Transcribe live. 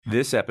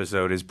This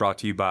episode is brought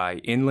to you by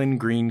Inland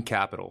Green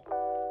Capital.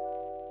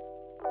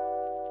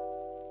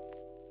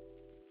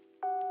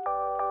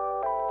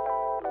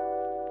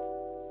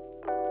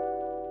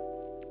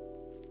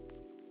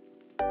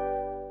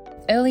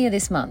 Earlier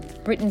this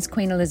month, Britain's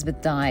Queen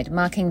Elizabeth died,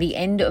 marking the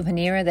end of an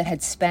era that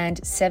had spanned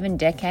 7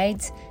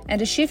 decades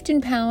and a shift in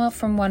power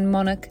from one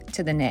monarch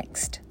to the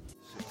next.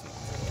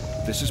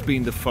 This has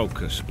been the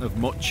focus of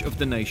much of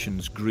the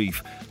nation's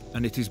grief,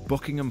 and it is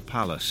Buckingham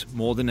Palace,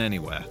 more than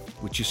anywhere,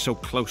 which is so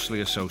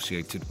closely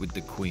associated with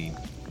the Queen.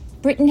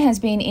 Britain has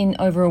been in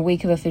over a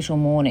week of official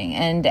mourning,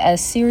 and a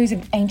series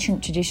of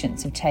ancient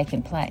traditions have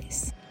taken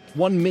place.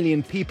 1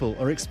 million people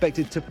are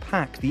expected to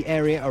pack the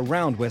area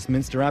around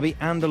Westminster Abbey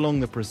and along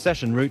the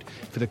procession route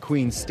for the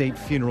Queen's state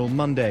funeral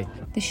Monday.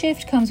 The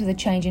shift comes with a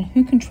change in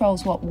who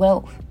controls what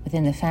wealth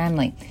within the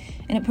family,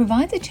 and it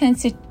provides a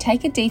chance to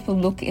take a deeper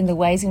look in the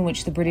ways in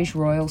which the British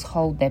royals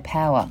hold their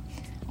power.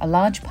 A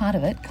large part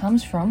of it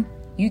comes from,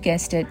 you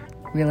guessed it,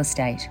 real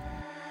estate.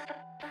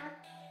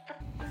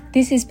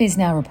 This is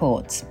BizNow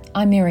Reports.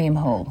 I'm Miriam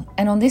Hall,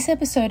 and on this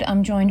episode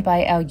I'm joined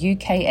by our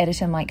UK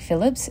editor Mike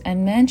Phillips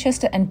and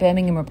Manchester and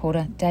Birmingham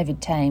reporter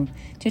David Tame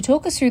to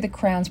talk us through the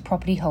Crown's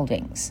property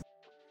holdings.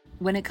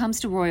 When it comes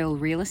to royal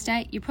real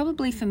estate, you're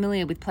probably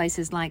familiar with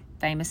places like,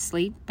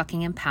 famously,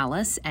 Buckingham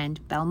Palace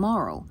and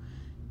Balmoral.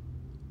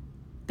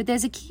 But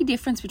there's a key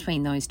difference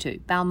between those two.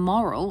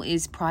 Balmoral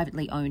is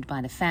privately owned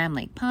by the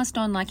family, passed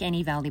on like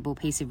any valuable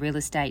piece of real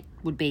estate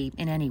would be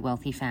in any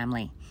wealthy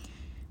family.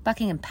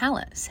 Buckingham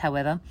Palace,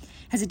 however,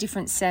 has a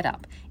different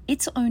setup.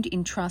 It's owned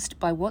in trust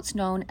by what's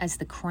known as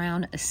the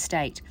Crown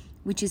Estate,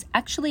 which is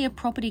actually a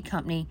property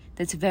company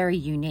that's very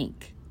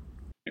unique.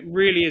 It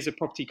really is a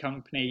property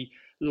company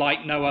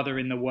like no other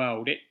in the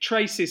world. It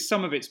traces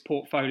some of its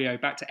portfolio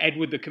back to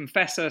Edward the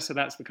Confessor, so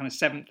that's the kind of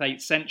 7th,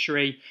 8th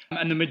century.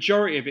 And the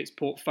majority of its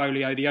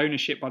portfolio, the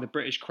ownership by the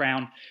British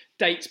Crown,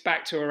 dates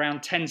back to around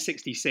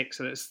 1066,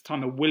 so that's the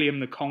time of William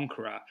the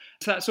Conqueror.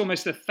 So that's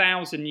almost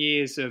 1,000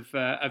 years of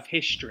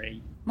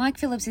history. Mike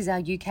Phillips is our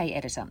UK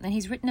editor, and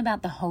he's written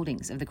about the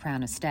holdings of the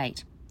Crown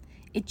Estate.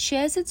 It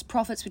shares its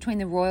profits between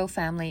the royal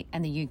family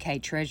and the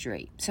UK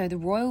Treasury, so the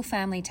royal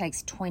family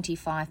takes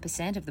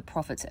 25% of the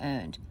profits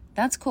earned.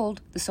 That's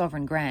called the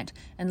Sovereign Grant,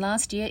 and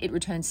last year it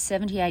returned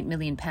 £78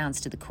 million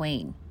to the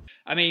Queen.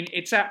 I mean,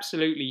 it's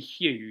absolutely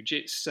huge.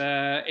 It's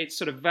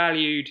sort of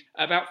valued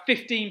about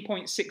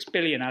 15.6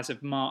 billion as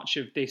of March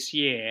of this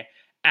year,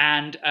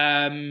 and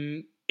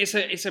it's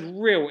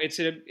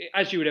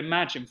as you would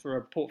imagine for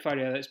a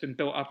portfolio that's been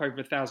built up over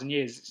 1,000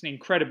 years. It's an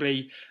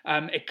incredibly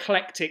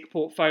eclectic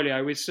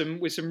portfolio with some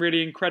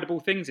really incredible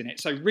things in it.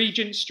 So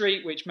Regent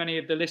Street, which many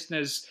of the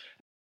listeners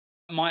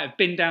might have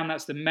been down,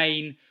 that's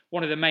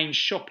one of the main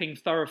shopping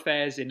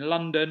thoroughfares in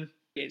London.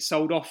 It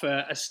sold off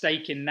a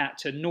stake in that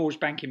to Norge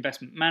Bank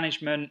Investment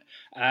Management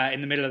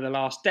in the middle of the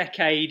last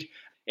decade.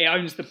 It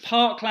owns the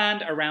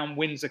parkland around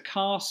Windsor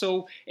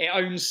Castle. It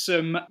owns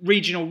some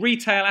regional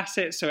retail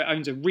assets, so it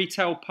owns a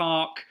retail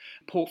park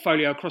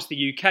portfolio across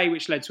the UK,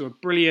 which led to a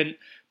brilliant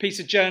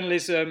piece of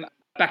journalism.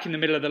 Back in the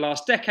middle of the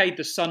last decade,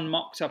 The Sun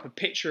mocked up a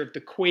picture of the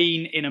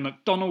Queen in a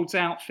McDonald's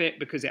outfit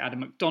because it had a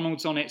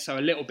McDonald's on it, so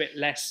a little bit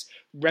less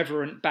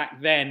reverent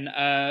back then,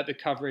 the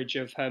coverage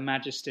of Her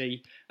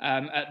Majesty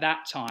at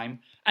that time.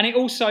 And it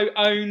also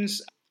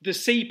owns the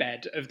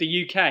seabed of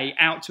the UK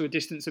out to a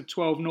distance of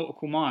 12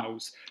 nautical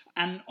miles.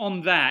 And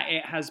on that,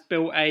 it has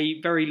built a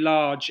very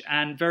large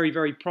and very,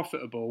 very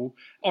profitable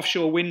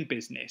offshore wind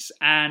business.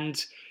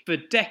 And for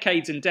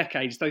decades and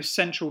decades, those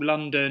central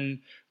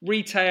London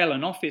retail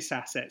and office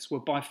assets were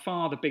by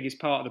far the biggest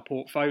part of the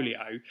portfolio.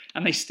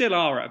 And they still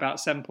are at about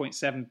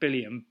 7.7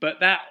 billion.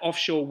 But that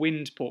offshore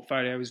wind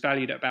portfolio was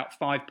valued at about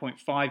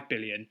 5.5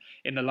 billion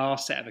in the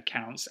last set of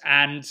accounts.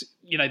 And,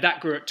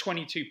 that grew at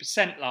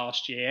 22%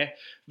 last year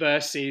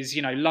versus,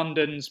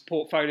 London's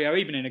portfolio,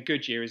 even in a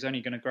good year, is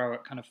only going to grow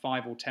at kind of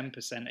 5 or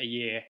 10% a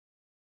year.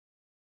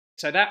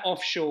 So that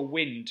offshore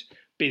wind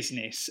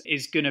business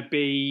is going to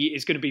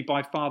be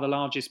by far the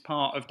largest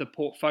part of the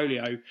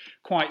portfolio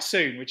quite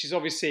soon, which is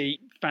obviously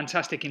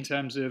fantastic in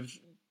terms of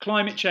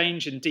climate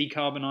change and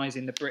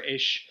decarbonising the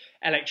British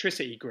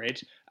electricity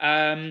grid.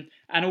 And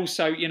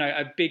also,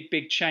 a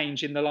big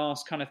change in the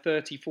last kind of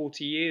 30,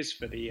 40 years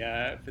for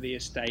the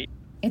estate.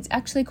 It's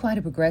actually quite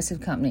a progressive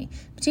company,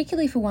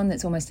 particularly for one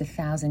that's almost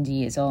 1,000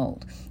 years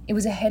old. It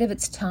was ahead of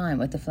its time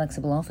with the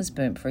flexible office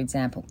boom, for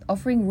example,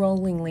 offering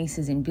rolling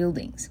leases in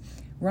buildings.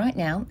 Right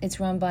now, it's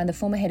run by the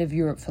former head of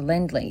Europe for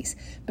Lend-Lease,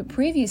 but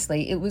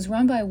previously it was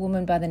run by a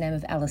woman by the name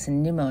of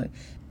Alison Nimmo,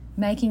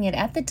 making it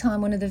at the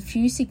time one of the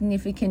few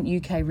significant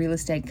UK real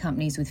estate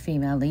companies with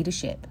female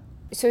leadership.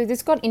 So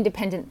it's got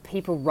independent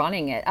people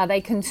running it. Are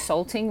they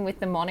consulting with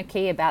the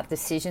monarchy about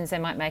decisions they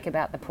might make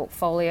about the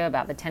portfolio,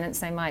 about the tenants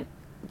they might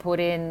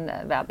put in,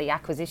 about the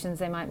acquisitions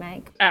they might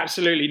make?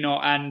 Absolutely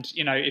not. And,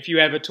 if you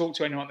ever talk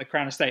to anyone at the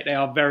Crown Estate, they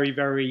are very,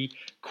 very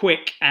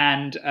quick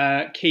and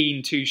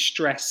keen to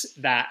stress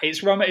that.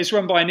 It's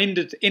run by an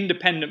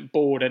independent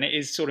board, and it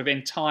is sort of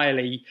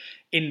entirely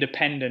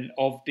independent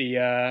of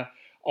the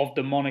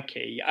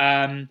monarchy.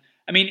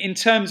 I mean, in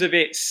terms of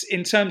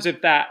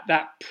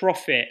that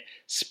profit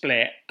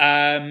split,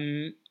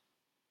 I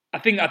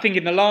think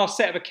in the last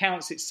set of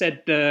accounts it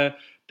said the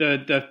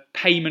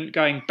payment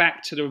going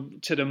back to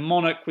the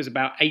monarch was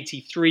about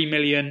 83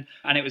 million,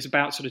 and it was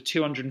about sort of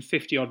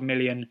 250 odd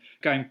million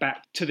going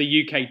back to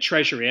the UK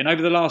Treasury. And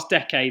over the last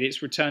decade,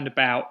 it's returned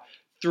about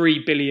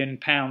 £3 billion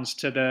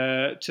to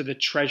the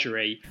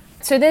Treasury.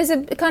 So there's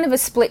a kind of a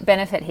split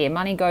benefit here.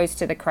 Money goes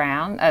to the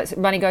Crown,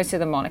 money goes to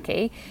the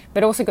monarchy,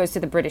 but also goes to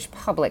the British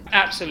public.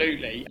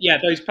 Absolutely. Yeah,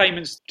 those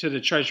payments to the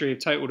Treasury have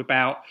totaled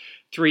about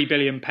 £3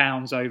 billion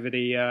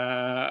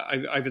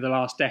over the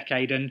last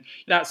decade, and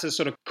that's a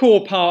sort of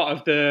core part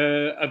of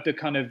the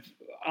kind of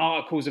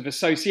articles of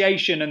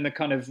association and the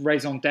kind of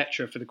raison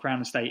d'etre for the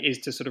Crown Estate is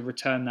to sort of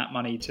return that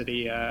money to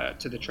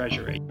the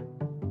Treasury.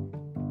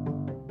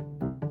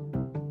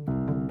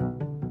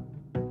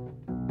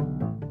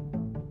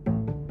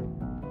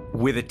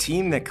 With a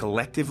team that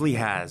collectively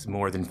has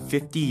more than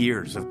 50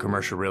 years of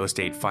commercial real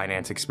estate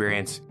finance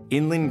experience,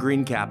 Inland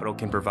Green Capital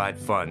can provide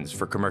funds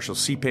for commercial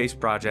CPACE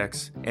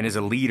projects and is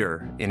a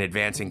leader in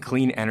advancing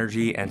clean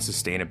energy and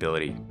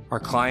sustainability. Our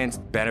clients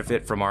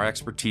benefit from our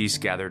expertise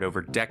gathered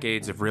over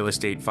decades of real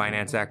estate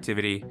finance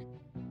activity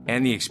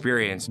and the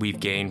experience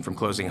we've gained from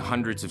closing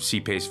hundreds of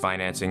CPACE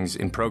financings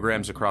in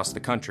programs across the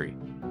country.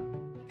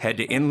 Head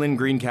to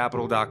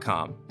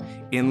inlandgreencapital.com.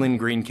 Inland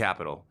Green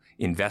Capital,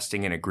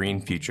 investing in a green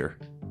future.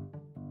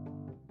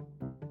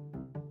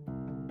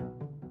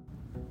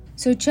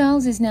 So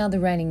Charles is now the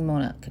reigning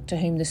monarch to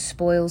whom the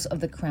spoils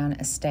of the Crown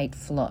Estate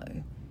flow.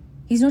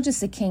 He's not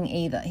just the king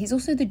either, he's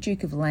also the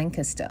Duke of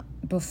Lancaster.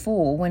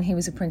 Before, when he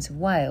was a Prince of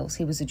Wales,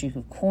 he was the Duke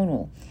of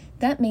Cornwall.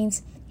 That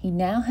means he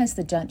now has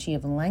the Duchy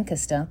of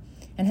Lancaster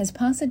and has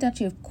passed the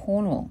Duchy of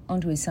Cornwall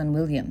onto his son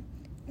William.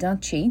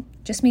 Duchy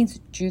just means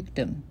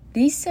dukedom.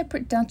 These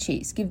separate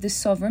duchies give the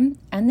sovereign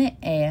and their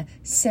heir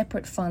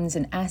separate funds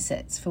and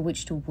assets for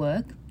which to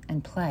work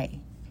and play.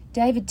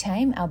 David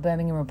Tame, our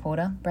Birmingham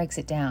reporter, breaks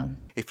it down.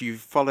 If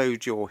you've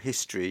followed your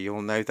history,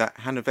 you'll know that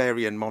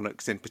Hanoverian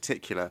monarchs in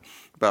particular,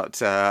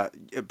 but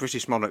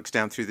British monarchs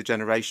down through the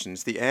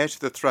generations, the heir to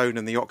the throne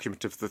and the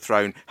occupant of the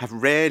throne have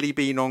rarely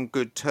been on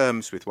good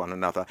terms with one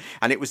another.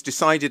 And it was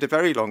decided a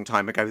very long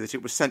time ago that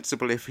it was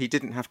sensible if he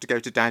didn't have to go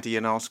to daddy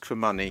and ask for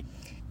money.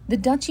 The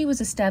duchy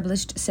was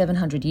established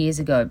 700 years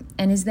ago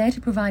and is there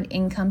to provide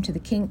income to the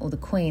king or the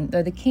queen,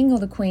 though the king or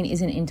the queen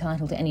isn't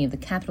entitled to any of the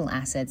capital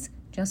assets,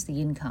 just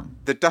the income.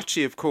 The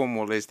Duchy of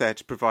Cornwall is there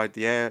to provide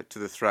the heir to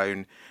the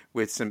throne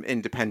with some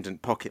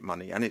independent pocket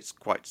money, and it's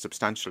quite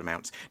substantial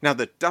amounts. Now,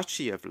 the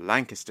Duchy of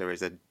Lancaster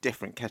is a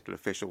different kettle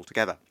of fish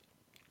altogether.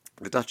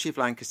 The Duchy of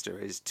Lancaster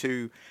is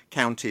two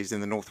counties in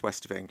the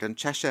northwest of England,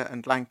 Cheshire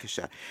and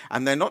Lancashire.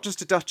 And they're not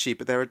just a duchy,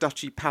 but they're a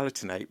duchy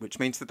palatinate, which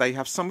means that they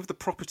have some of the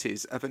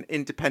properties of an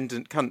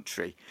independent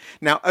country.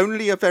 Now,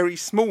 only a very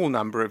small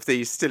number of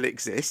these still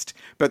exist,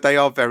 but they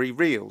are very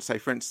real. So,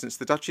 for instance,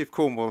 the Duchy of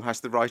Cornwall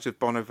has the right of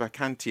bona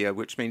vacantia,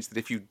 which means that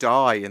if you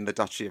die in the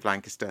Duchy of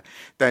Lancaster,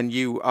 then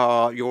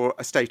your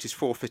estate is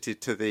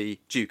forfeited to the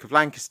Duke of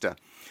Lancaster.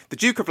 The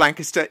Duke of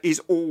Lancaster is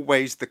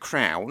always the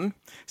crown.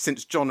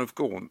 Since John of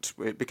Gaunt,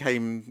 it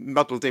became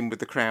muddled in with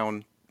the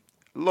crown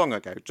long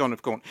ago, John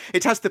of Gaunt.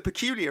 It has the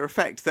peculiar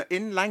effect that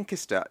in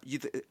Lancaster,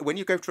 when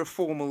you go to a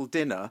formal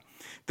dinner,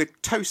 the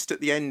toast at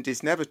the end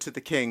is never to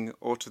the king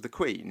or to the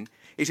queen.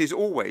 It is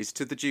always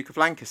to the Duke of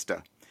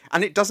Lancaster.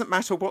 And it doesn't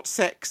matter what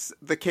sex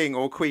the king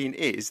or queen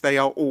is, they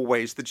are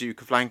always the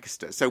Duke of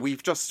Lancaster. So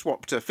we've just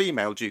swapped a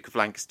female Duke of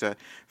Lancaster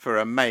for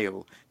a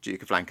male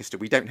Duke of Lancaster.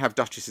 We don't have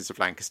Duchesses of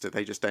Lancaster,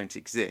 they just don't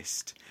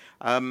exist.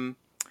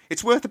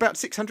 It's worth about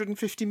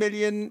 650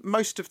 million.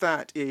 Most of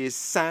that is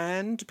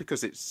sand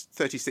because it's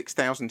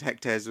 36,000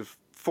 hectares of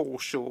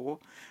foreshore.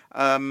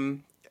 So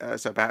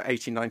about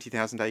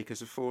 90,000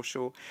 acres of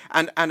foreshore.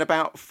 And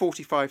about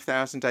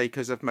 45,000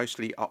 acres of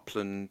mostly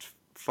upland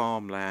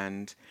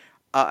farmland.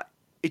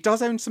 It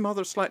does own some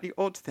other slightly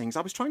odd things.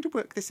 I was trying to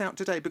work this out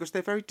today because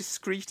they're very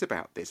discreet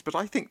about this, but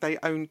I think they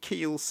own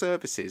Kiel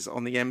services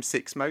on the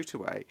M6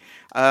 motorway,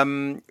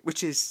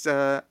 which is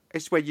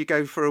where you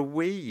go for a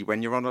wee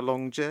when you're on a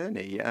long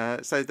journey.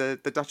 So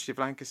the Duchy of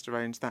Lancaster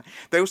owns that.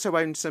 They also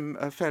own some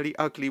fairly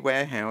ugly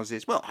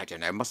warehouses. Well, I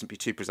don't know, mustn't be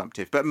too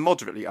presumptive, but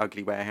moderately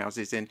ugly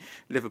warehouses in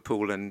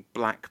Liverpool and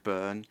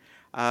Blackburn.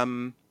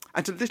 And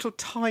a little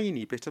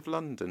tiny bit of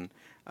London.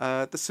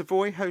 The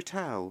Savoy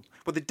Hotel.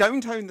 Well, they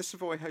don't own the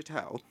Savoy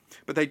Hotel,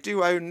 but they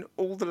do own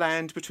all the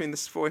land between the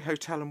Savoy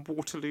Hotel and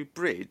Waterloo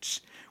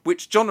Bridge,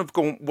 which John of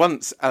Gaunt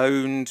once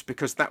owned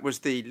because that was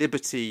the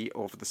liberty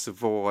of the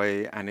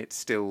Savoy and it's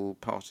still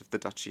part of the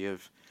Duchy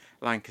of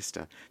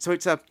Lancaster. So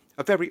it's a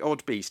very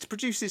odd beast.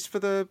 Produces for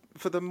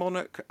the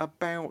monarch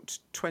about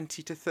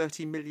 20 to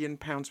 30 million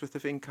pounds worth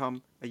of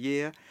income a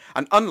year.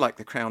 And unlike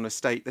the Crown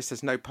Estate,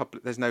 there's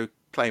no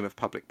claim of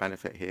public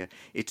benefit here.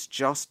 It's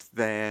just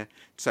there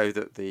so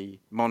that the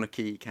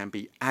monarchy can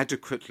be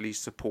adequately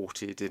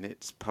supported in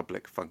its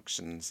public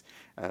functions.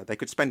 They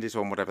could spend it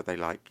on whatever they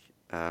like.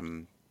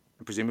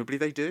 Presumably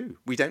they do.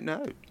 We don't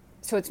know.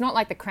 So it's not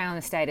like the Crown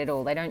Estate at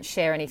all. They don't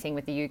share anything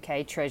with the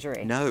UK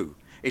Treasury. No.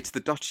 It's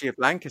the Duchy of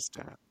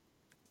Lancaster.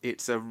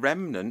 It's a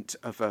remnant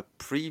of a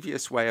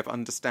previous way of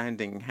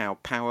understanding how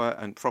power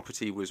and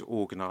property was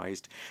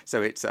organised.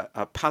 So it's a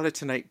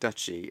Palatinate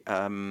duchy,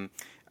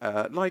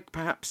 like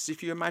perhaps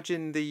if you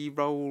imagine the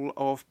role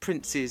of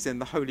princes in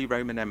the Holy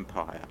Roman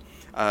Empire.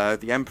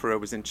 The emperor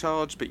was in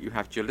charge, but you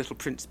have your little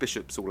prince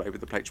bishops all over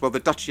the place. Well, the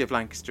Duchy of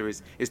Lancaster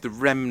is the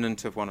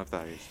remnant of one of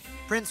those.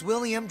 Prince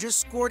William just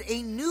scored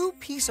a new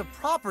piece of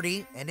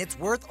property, and it's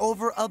worth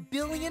over $1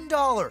 billion.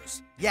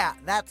 Yeah,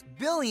 that's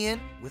billion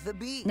with a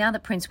B. Now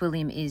that Prince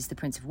William is the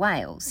Prince of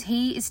Wales,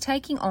 he is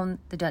taking on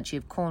the Duchy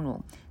of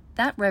Cornwall.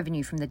 That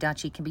revenue from the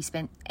duchy can be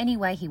spent any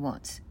way he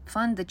wants.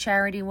 Fund the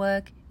charity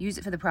work, use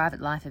it for the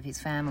private life of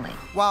his family.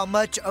 While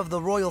much of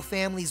the royal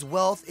family's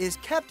wealth is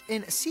kept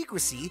in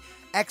secrecy,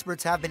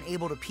 experts have been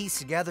able to piece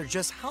together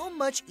just how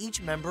much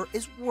each member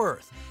is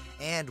worth.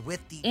 And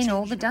with the in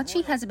all, the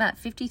duchy has about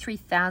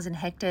 53,000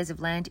 hectares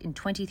of land in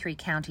 23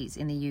 counties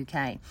in the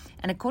UK.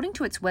 And according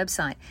to its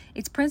website,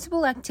 its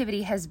principal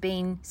activity has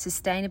been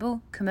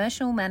sustainable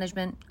commercial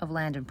management of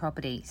land and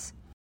properties.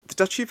 The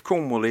Duchy of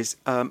Cornwall is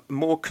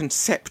more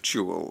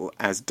conceptual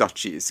as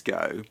duchies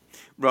go,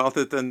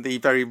 rather than the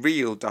very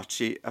real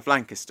Duchy of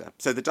Lancaster.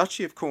 So the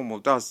Duchy of Cornwall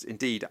does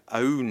indeed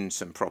own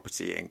some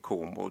property in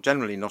Cornwall,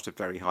 generally not of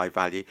very high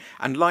value.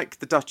 And like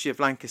the Duchy of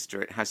Lancaster,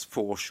 it has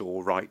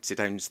foreshore rights. It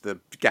owns the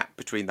gap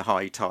between the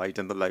high tide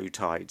and the low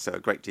tide, so a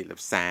great deal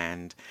of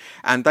sand.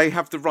 And they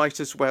have the right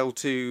as well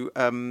to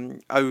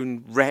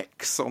own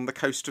wrecks on the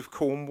coast of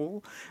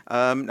Cornwall.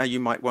 Now you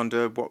might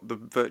wonder what the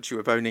virtue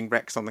of owning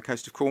wrecks on the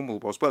coast of Cornwall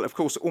was. Well, of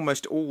course,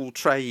 almost all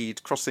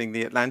trade crossing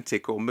the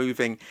Atlantic or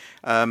moving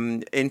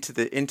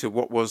into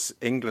what was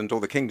England or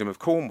the Kingdom of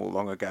Cornwall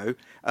long ago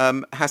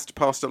has to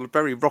pass a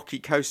very rocky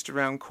coast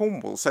around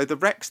Cornwall. So the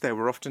wrecks there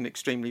were often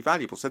extremely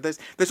valuable. So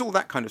there's all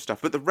that kind of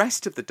stuff. But the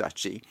rest of the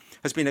duchy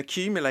has been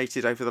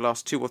accumulated over the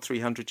last 200 or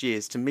 300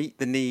 years to meet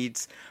the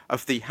needs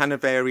of the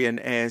Hanoverian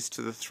heirs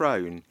to the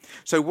throne.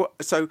 So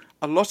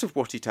a lot of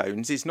what it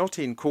owns is not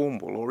in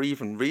Cornwall or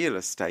even real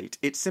estate.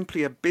 It's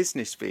simply a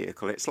business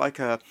vehicle. It's like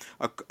a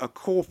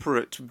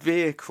corporate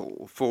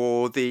vehicle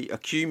for the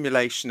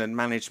accumulation and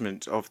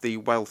management of the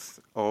wealth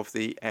of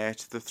the heir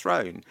to the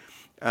throne.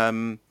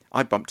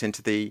 I bumped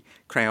into the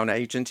Crown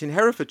agent in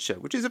Herefordshire,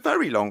 which is a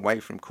very long way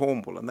from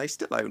Cornwall, and they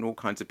still own all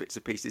kinds of bits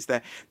and pieces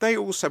there. They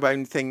also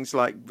own things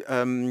like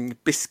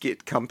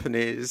biscuit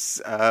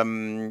companies,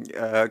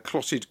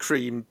 clotted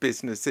cream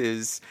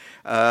businesses.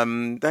 They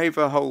have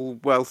a whole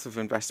wealth of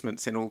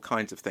investments in all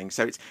kinds of things.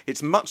 So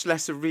it's much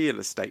less a real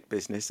estate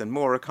business and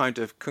more a kind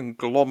of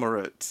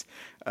conglomerate,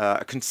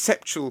 a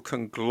conceptual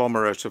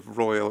conglomerate of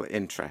royal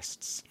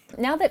interests.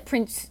 Now that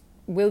Prince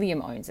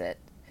William owns it,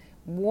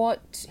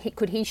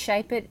 could he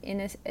shape it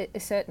in a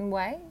certain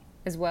way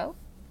as well?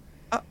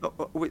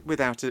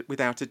 Without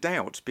a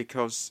doubt,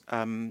 because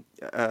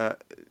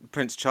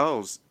Prince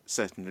Charles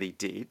certainly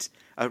did.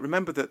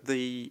 Remember that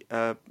the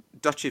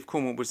Duchy of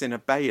Cornwall was in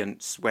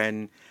abeyance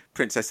when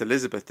Princess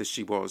Elizabeth, as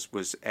she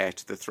was heir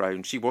to the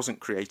throne. She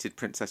wasn't created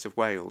Princess of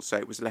Wales, so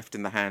it was left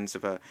in the hands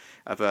of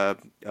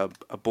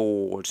a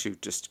board who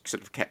just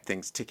sort of kept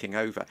things ticking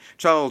over.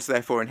 Charles,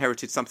 therefore,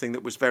 inherited something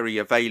that was very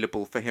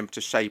available for him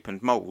to shape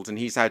and mould, and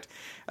he's had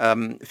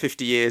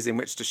 50 years in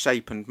which to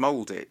shape and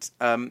mould it.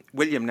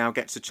 William now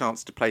gets a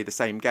chance to play the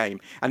same game,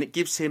 and it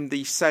gives him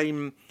the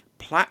same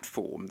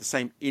platform, the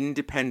same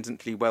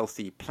independently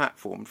wealthy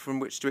platform from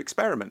which to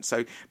experiment.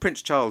 So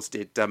Prince Charles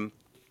did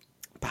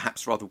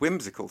perhaps rather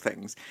whimsical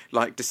things,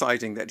 like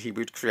deciding that he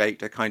would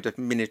create a kind of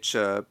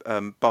miniature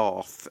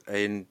Bath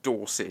in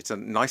Dorset, a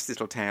nice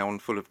little town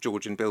full of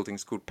Georgian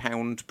buildings called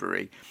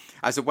Poundbury,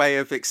 as a way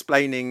of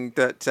explaining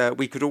that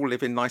we could all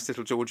live in nice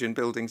little Georgian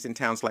buildings in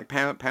towns like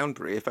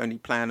Poundbury if only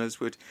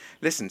planners would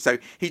listen. So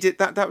he did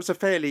that. That was a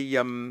fairly,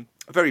 a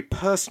very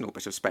personal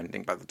bit of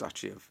spending by the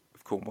Duchy of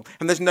Cornwall.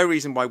 And there's no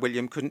reason why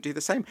William couldn't do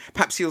the same.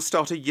 Perhaps he'll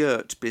start a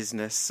yurt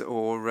business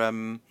or...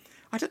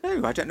 I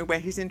don't know where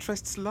his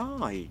interests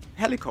lie.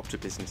 Helicopter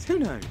business, who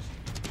knows?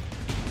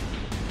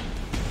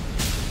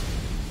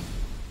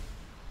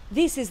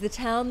 This is the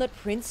town that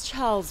Prince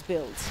Charles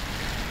built.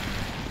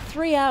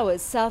 3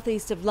 hours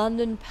southeast of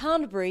London,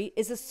 Poundbury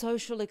is a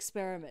social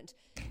experiment.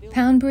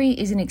 Poundbury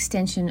is an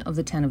extension of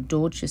the town of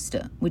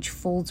Dorchester, which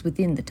falls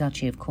within the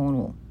Duchy of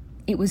Cornwall.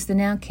 It was the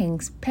now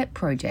King's pet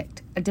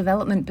project, a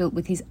development built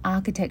with his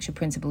architecture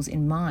principles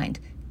in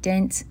mind,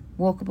 dense,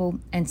 walkable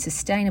and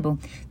sustainable,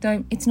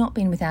 though it's not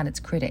been without its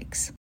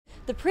critics.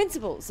 The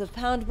principles of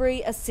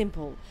Poundbury are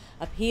simple: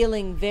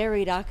 appealing,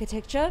 varied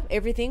architecture,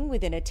 everything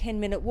within a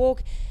 10-minute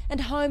walk,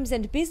 and homes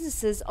and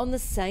businesses on the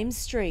same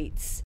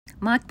streets.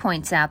 Mike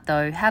points out,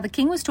 though, how the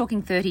King was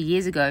talking 30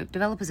 years ago,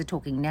 developers are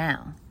talking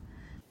now.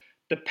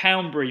 The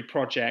Poundbury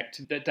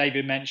project that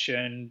David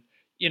mentioned,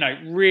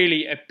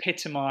 really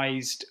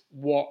epitomised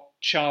what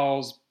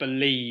Charles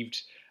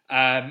believed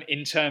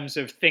in terms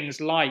of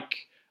things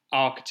like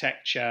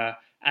architecture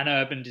and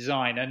urban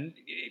design, and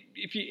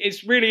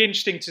it's really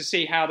interesting to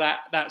see how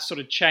that sort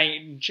of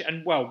change,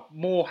 and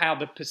more how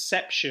the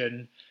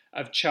perception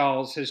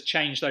Charles has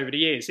changed over the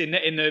years. In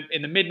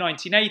the mid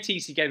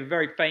 1980s, he gave a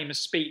very famous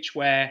speech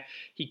where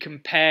he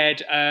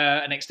compared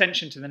an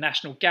extension to the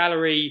National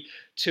Gallery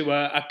to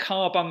a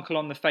carbuncle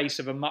on the face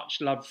of a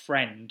much loved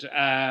friend,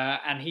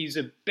 and he's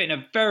been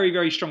a very,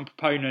 very strong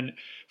proponent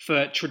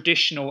for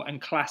traditional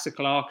and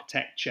classical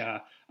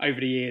architecture over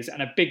the years,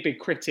 and a big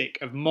critic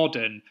of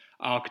modern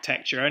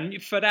architecture.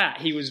 And for that,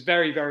 he was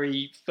very,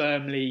 very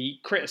firmly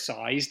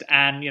criticised,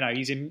 and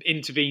he's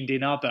intervened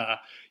in other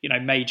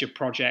major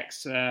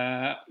projects,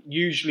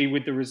 usually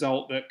with the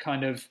result that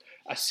kind of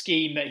a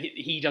scheme that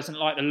he doesn't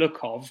like the look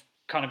of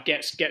kind of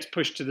gets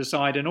pushed to the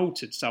side and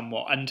altered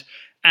somewhat. And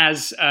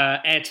as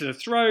heir to the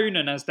throne,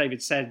 and as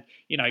David said,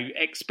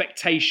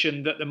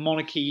 expectation that the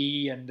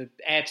monarchy and the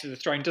heir to the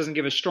throne doesn't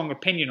give a strong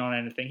opinion on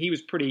anything, he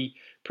was pretty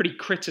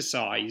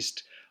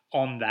criticised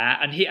on that.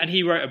 And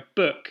he wrote a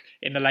book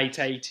in the late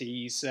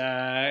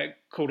 80s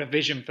called A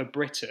Vision for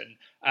Britain,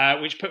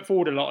 which put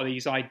forward a lot of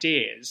these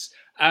ideas.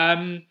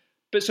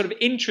 But sort of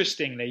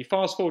interestingly,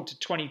 fast forward to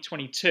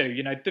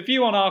 2022, the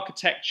view on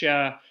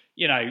architecture,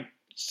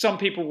 some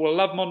people will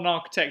love modern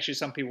architecture,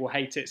 some people will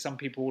hate it, some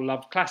people will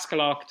love classical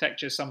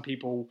architecture, some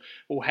people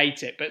will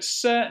hate it. But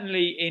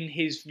certainly in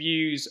his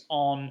views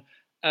on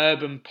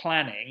urban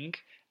planning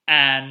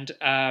and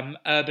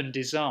urban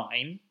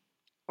design,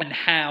 and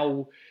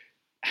how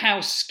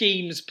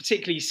schemes,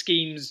 particularly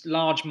schemes,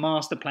 large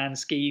master plan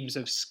schemes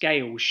of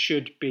scale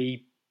should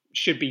be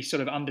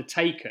sort of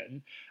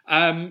undertaken,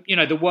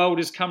 the world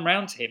has come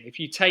round to him. If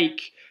you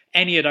take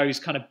any of those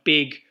kind of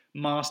big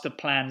master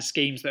plan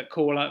schemes that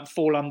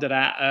fall under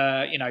that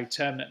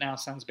term that now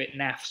sounds a bit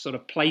naff, sort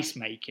of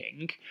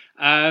placemaking,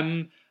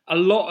 a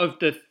lot of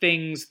the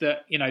things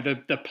that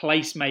the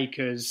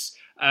placemakers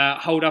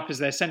hold up as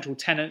their central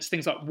tenets,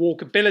 things like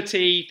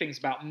walkability, things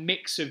about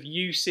mix of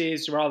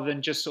uses rather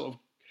than just sort of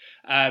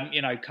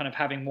kind of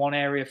having one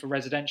area for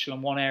residential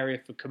and one area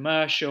for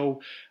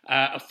commercial,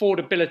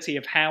 affordability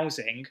of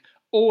housing.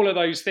 All of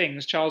those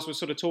things Charles was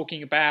sort of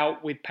talking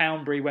about with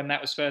Poundbury when that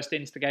was first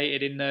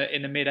instigated in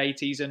the mid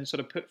 80s and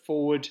sort of put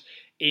forward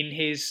in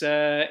his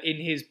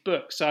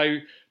book. So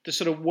the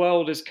sort of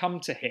world has come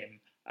to him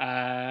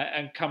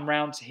and come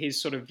round to his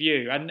sort of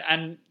view,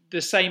 and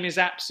the same is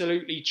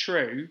absolutely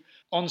true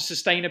on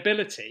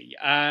sustainability.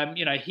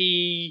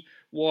 He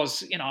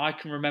was, I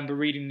can remember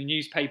reading the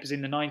newspapers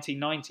in the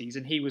 1990s,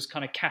 and he was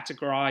kind of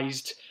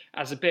categorized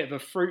as a bit of a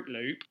Fruit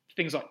Loop.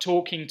 Things like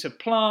talking to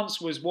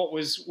plants were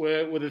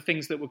the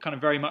things that were kind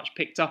of very much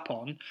picked up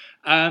on.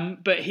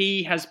 But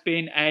he has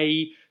been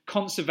a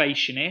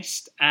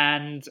conservationist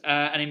and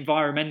an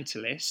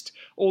environmentalist.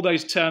 All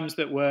those terms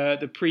that were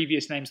the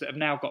previous names that have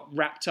now got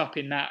wrapped up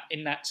in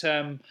that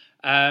term,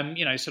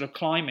 sort of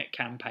climate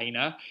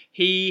campaigner.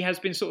 He has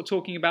been sort of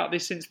talking about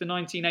this since the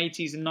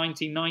 1980s and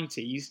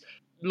 1990s.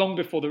 Long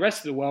before the rest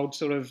of the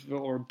world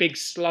or a big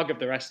slug of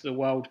the rest of the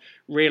world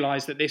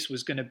realised that this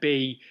was going to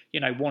be,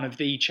 one of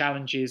the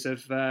challenges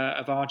of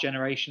our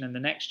generation and the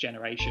next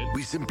generation.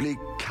 We simply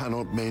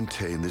cannot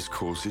maintain this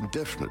course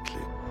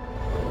indefinitely.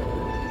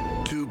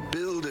 To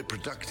build a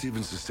productive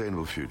and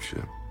sustainable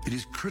future, it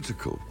is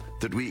critical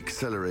that we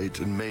accelerate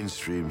and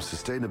mainstream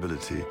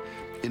sustainability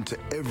into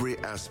every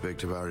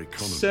aspect of our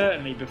economy.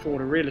 Certainly before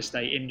the real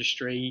estate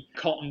industry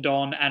cottoned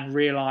on and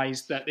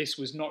realised that this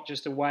was not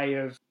just a way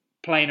of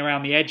playing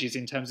around the edges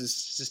in terms of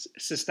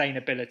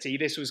sustainability.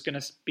 This was going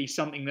to be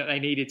something that they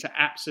needed to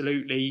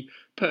absolutely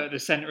put at the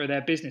centre of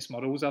their business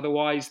models.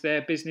 Otherwise,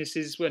 their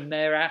businesses and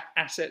their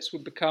assets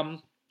would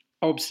become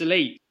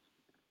obsolete.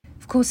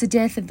 Of course, the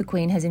death of the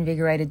Queen has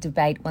invigorated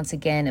debate once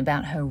again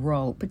about her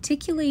role,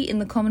 particularly in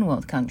the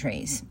Commonwealth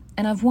countries.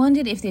 And I've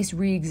wondered if this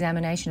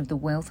re-examination of the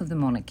wealth of the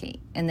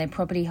monarchy and their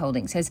property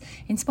holdings has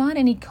inspired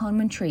any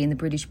commentary in the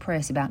British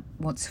press about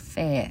what's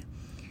fair.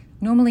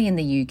 Normally in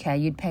the UK,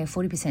 you'd pay a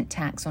 40%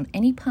 tax on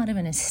any part of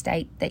an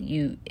estate that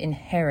you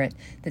inherit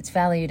that's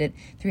valued at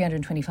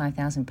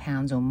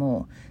 £325,000 or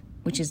more,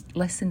 which is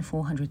less than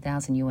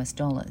 $400,000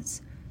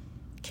 US.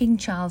 King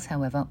Charles,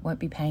 however, won't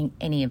be paying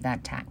any of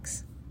that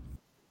tax.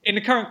 In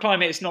the current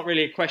climate, it's not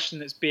really a question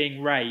that's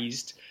being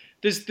raised.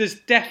 There's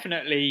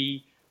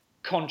definitely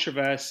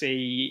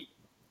controversy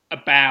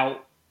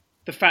about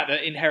the fact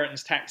that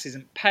inheritance tax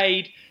isn't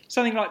paid.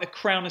 Something like the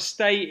Crown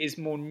Estate is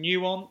more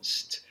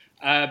nuanced.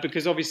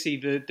 Because obviously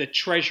the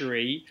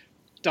Treasury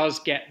does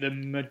get the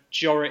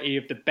majority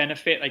of the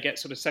benefit. They get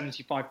sort of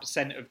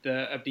 75%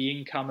 of the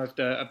income of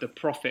the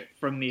profit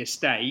from the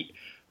estate.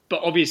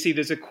 But obviously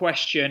there's a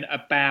question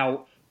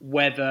about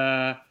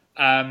whether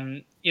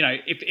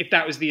if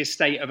that was the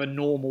estate of a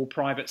normal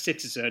private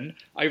citizen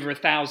over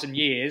 1,000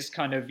 years,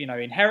 kind of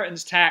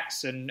inheritance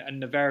tax and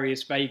the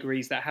various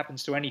vagaries that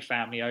happens to any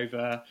family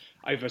over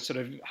sort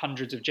of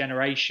hundreds of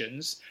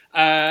generations,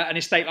 an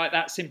estate like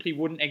that simply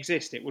wouldn't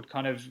exist. It would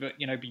kind of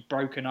be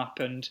broken up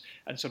and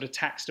sort of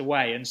taxed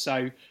away. And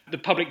so the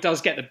public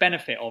does get the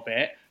benefit of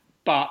it,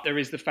 but there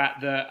is the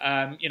fact that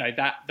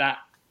that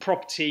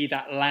property,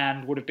 that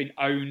land would have been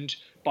owned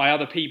by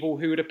other people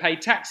who would have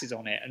paid taxes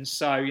on it. And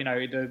so,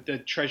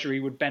 the Treasury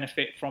would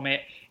benefit from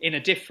it in a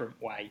different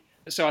way.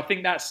 So I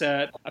think that's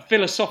a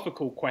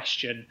philosophical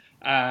question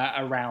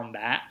around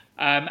that.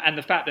 And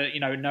the fact that,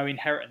 no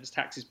inheritance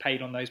tax is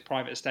paid on those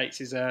private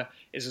estates is a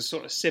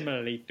sort of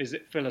similarly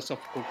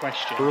philosophical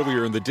question.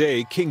 Earlier in the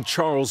day, King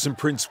Charles and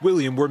Prince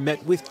William were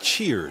met with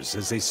cheers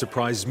as they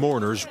surprised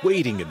mourners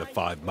waiting in the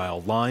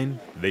 5-mile line.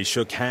 They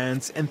shook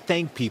hands and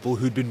thanked people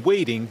who'd been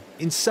waiting,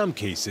 in some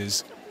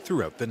cases,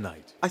 throughout the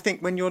night. I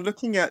think when you're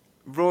looking at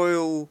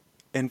royal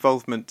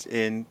involvement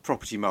in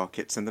property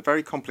markets and the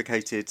very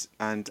complicated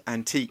and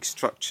antique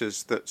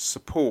structures that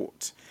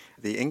support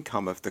the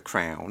income of the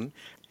Crown,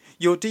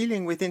 you're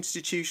dealing with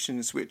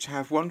institutions which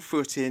have one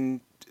foot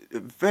in a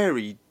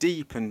very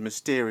deep and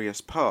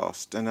mysterious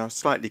past and are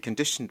slightly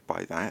conditioned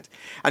by that.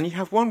 And you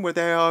have one where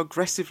they are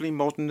aggressively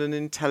modern and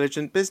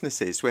intelligent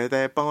businesses, where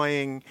they're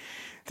buying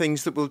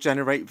things that will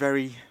generate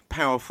very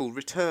powerful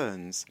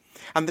returns.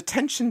 And the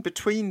tension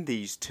between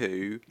these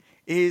two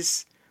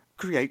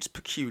creates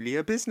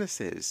peculiar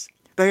businesses.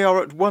 They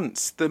are at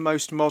once the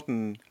most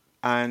modern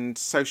and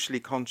socially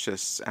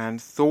conscious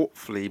and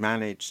thoughtfully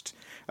managed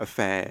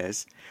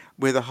affairs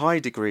with a high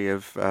degree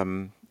of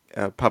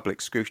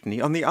public scrutiny.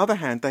 On the other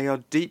hand, they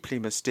are deeply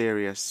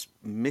mysterious,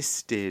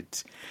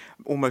 misted,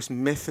 almost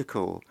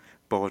mythical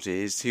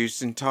bodies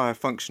whose entire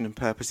function and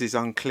purpose is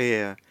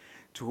unclear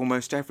to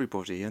almost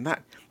everybody. And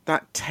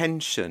that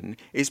tension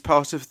is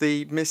part of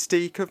the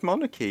mystique of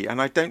monarchy,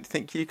 and I don't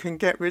think you can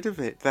get rid of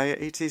it.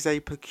 It is a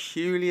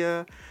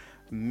peculiar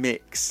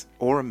mix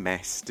or a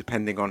mess,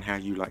 depending on how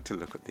you like to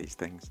look at these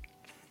things.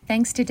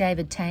 Thanks to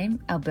David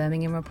Tame, our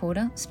Birmingham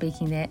reporter,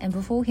 speaking there, and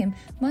before him,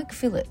 Mike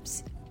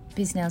Phillips,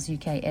 BizNow's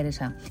UK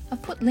editor.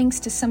 I've put links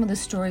to some of the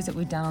stories that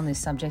we've done on this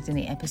subject in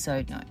the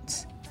episode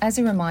notes. As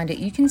a reminder,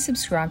 you can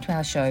subscribe to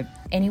our show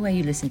anywhere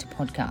you listen to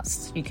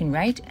podcasts. You can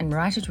rate and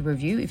write it a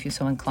review if you're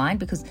so inclined,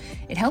 because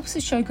it helps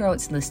the show grow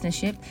its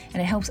listenership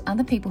and it helps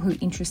other people who are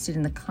interested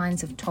in the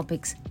kinds of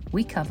topics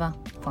we cover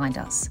find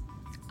us.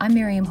 I'm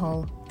Miriam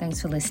Hall.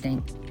 Thanks for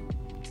listening.